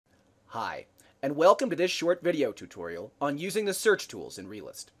Hi, and welcome to this short video tutorial on using the search tools in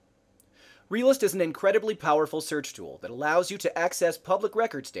Realist. Realist is an incredibly powerful search tool that allows you to access public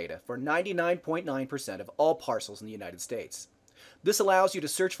records data for 99.9% of all parcels in the United States. This allows you to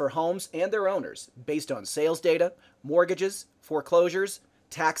search for homes and their owners based on sales data, mortgages, foreclosures,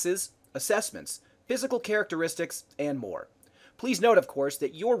 taxes, assessments, physical characteristics, and more. Please note, of course,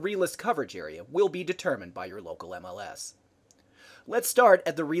 that your Realist coverage area will be determined by your local MLS. Let's start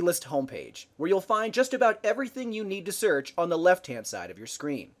at the Realist homepage, where you'll find just about everything you need to search on the left-hand side of your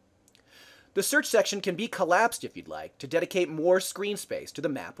screen. The search section can be collapsed if you'd like to dedicate more screen space to the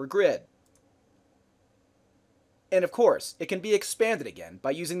map or grid. And of course, it can be expanded again by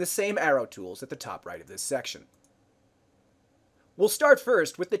using the same arrow tools at the top right of this section. We'll start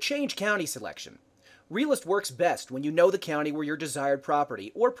first with the Change County selection. Realist works best when you know the county where your desired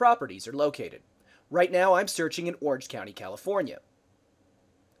property or properties are located. Right now I'm searching in Orange County, California.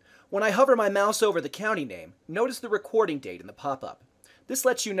 When I hover my mouse over the county name, notice the recording date in the pop-up. This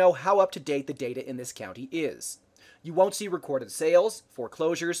lets you know how up-to-date the data in this county is. You won't see recorded sales,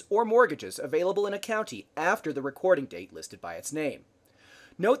 foreclosures, or mortgages available in a county after the recording date listed by its name.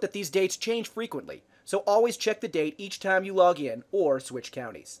 Note that these dates change frequently, so always check the date each time you log in or switch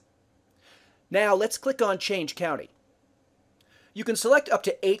counties. Now let's click on Change County. You can select up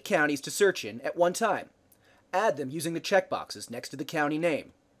to 8 counties to search in at one time. Add them using the checkboxes next to the county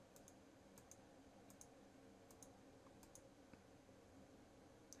name.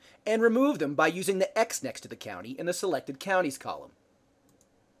 And remove them by using the X next to the county in the Selected Counties column.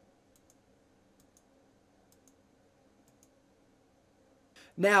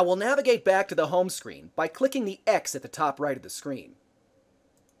 Now we'll navigate back to the home screen by clicking the X at the top right of the screen.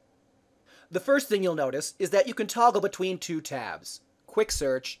 The first thing you'll notice is that you can toggle between 2 tabs, Quick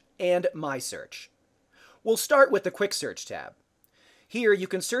Search and My Search. We'll start with the Quick Search tab. Here you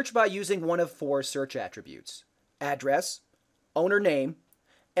can search by using one of 4 search attributes: address, owner name,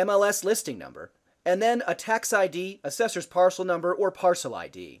 MLS listing number, and then a tax ID, assessor's parcel number, or parcel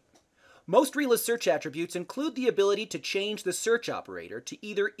ID. Most Realist search attributes include the ability to change the search operator to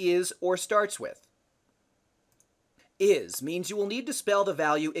either is or starts with. Is means you will need to spell the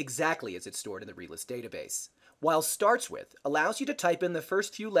value exactly as it's stored in the Realist database, while starts with allows you to type in the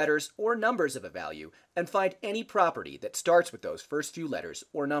first few letters or numbers of a value and find any property that starts with those first few letters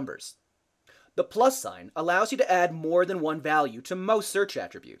or numbers. The plus sign allows you to add more than one value to most search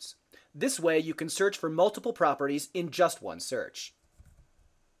attributes. This way you can search for multiple properties in just one search.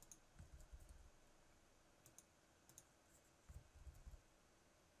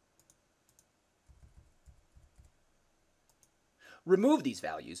 Remove these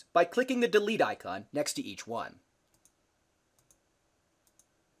values by clicking the delete icon next to each one.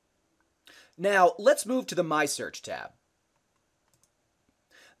 Now let's move to the My Search tab.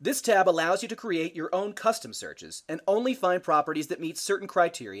 This tab allows you to create your own custom searches and only find properties that meet certain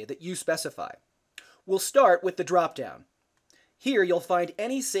criteria that you specify. We'll start with the drop-down. Here you'll find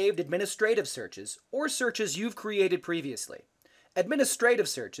any saved administrative searches or searches you've created previously. Administrative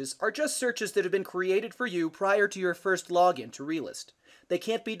searches are just searches that have been created for you prior to your first login to Realist. They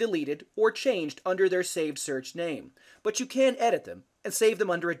can't be deleted or changed under their saved search name, but you can edit them and save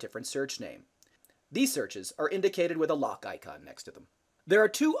them under a different search name. These searches are indicated with a lock icon next to them. There are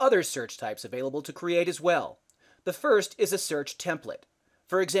 2 other search types available to create as well. The first is a search template.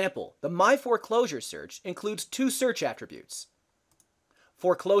 For example, the My Foreclosure search includes 2 search attributes: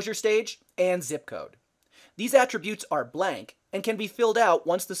 foreclosure stage and zip code. These attributes are blank and can be filled out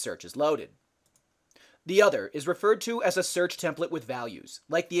once the search is loaded. The other is referred to as a search template with values,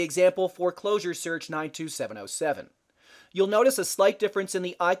 like the example foreclosure search 92707. You'll notice a slight difference in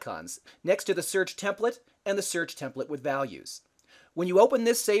the icons next to the search template and the search template with values. When you open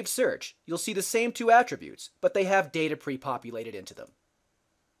this saved search, you'll see the same 2 attributes, but they have data pre-populated into them.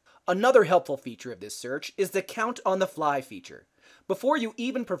 Another helpful feature of this search is the Count on the Fly feature. Before you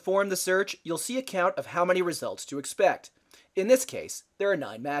even perform the search, you'll see a count of how many results to expect. In this case, there are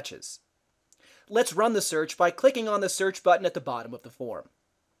 9 matches. Let's run the search by clicking on the search button at the bottom of the form.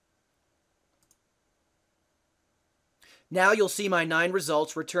 Now you'll see my 9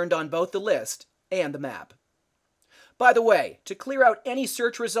 results returned on both the list and the map. By the way, to clear out any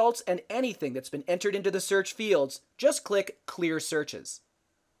search results and anything that's been entered into the search fields, just click Clear Searches.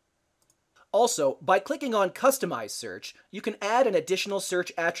 Also, by clicking on Customize Search, you can add an additional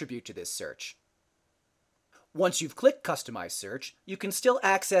search attribute to this search. Once you've clicked Customize Search, you can still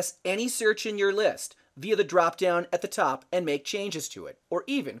access any search in your list via the drop-down at the top and make changes to it, or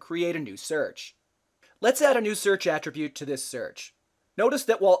even create a new search. Let's add a new search attribute to this search. Notice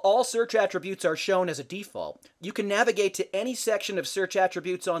that while all search attributes are shown as a default, you can navigate to any section of search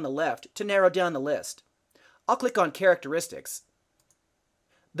attributes on the left to narrow down the list. I'll click on Characteristics.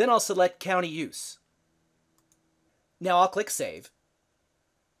 Then I'll select County Use. Now I'll click Save,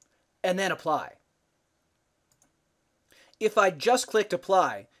 and then Apply. If I just clicked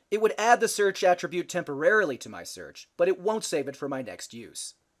Apply, it would add the search attribute temporarily to my search, but it won't save it for my next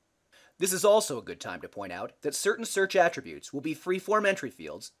use. This is also a good time to point out that certain search attributes will be free-form entry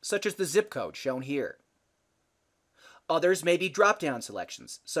fields, such as the zip code shown here. Others may be drop-down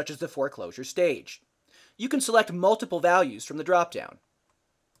selections, such as the foreclosure stage. You can select multiple values from the drop-down.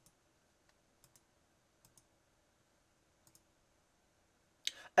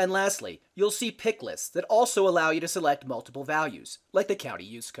 And lastly, you'll see pick lists that also allow you to select multiple values, like the county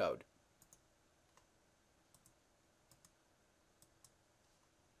use code.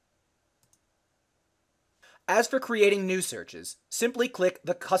 As for creating new searches, simply click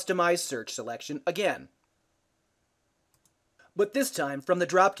the Customize Search selection again. But this time, from the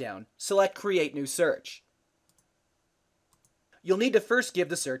drop-down, select Create New Search. You'll need to first give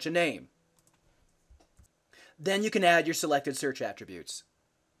the search a name. Then you can add your selected search attributes.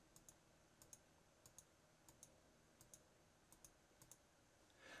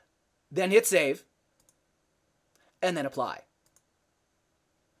 Then hit Save, and then Apply.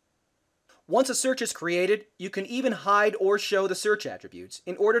 Once a search is created, you can even hide or show the search attributes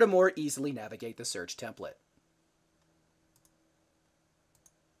in order to more easily navigate the search template.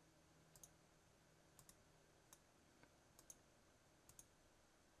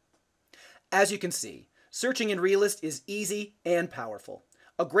 As you can see, searching in Realist is easy and powerful.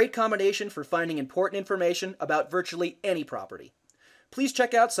 A great combination for finding important information about virtually any property. Please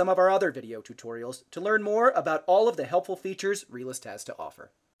check out some of our other video tutorials to learn more about all of the helpful features Realist has to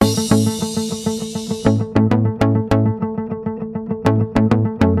offer.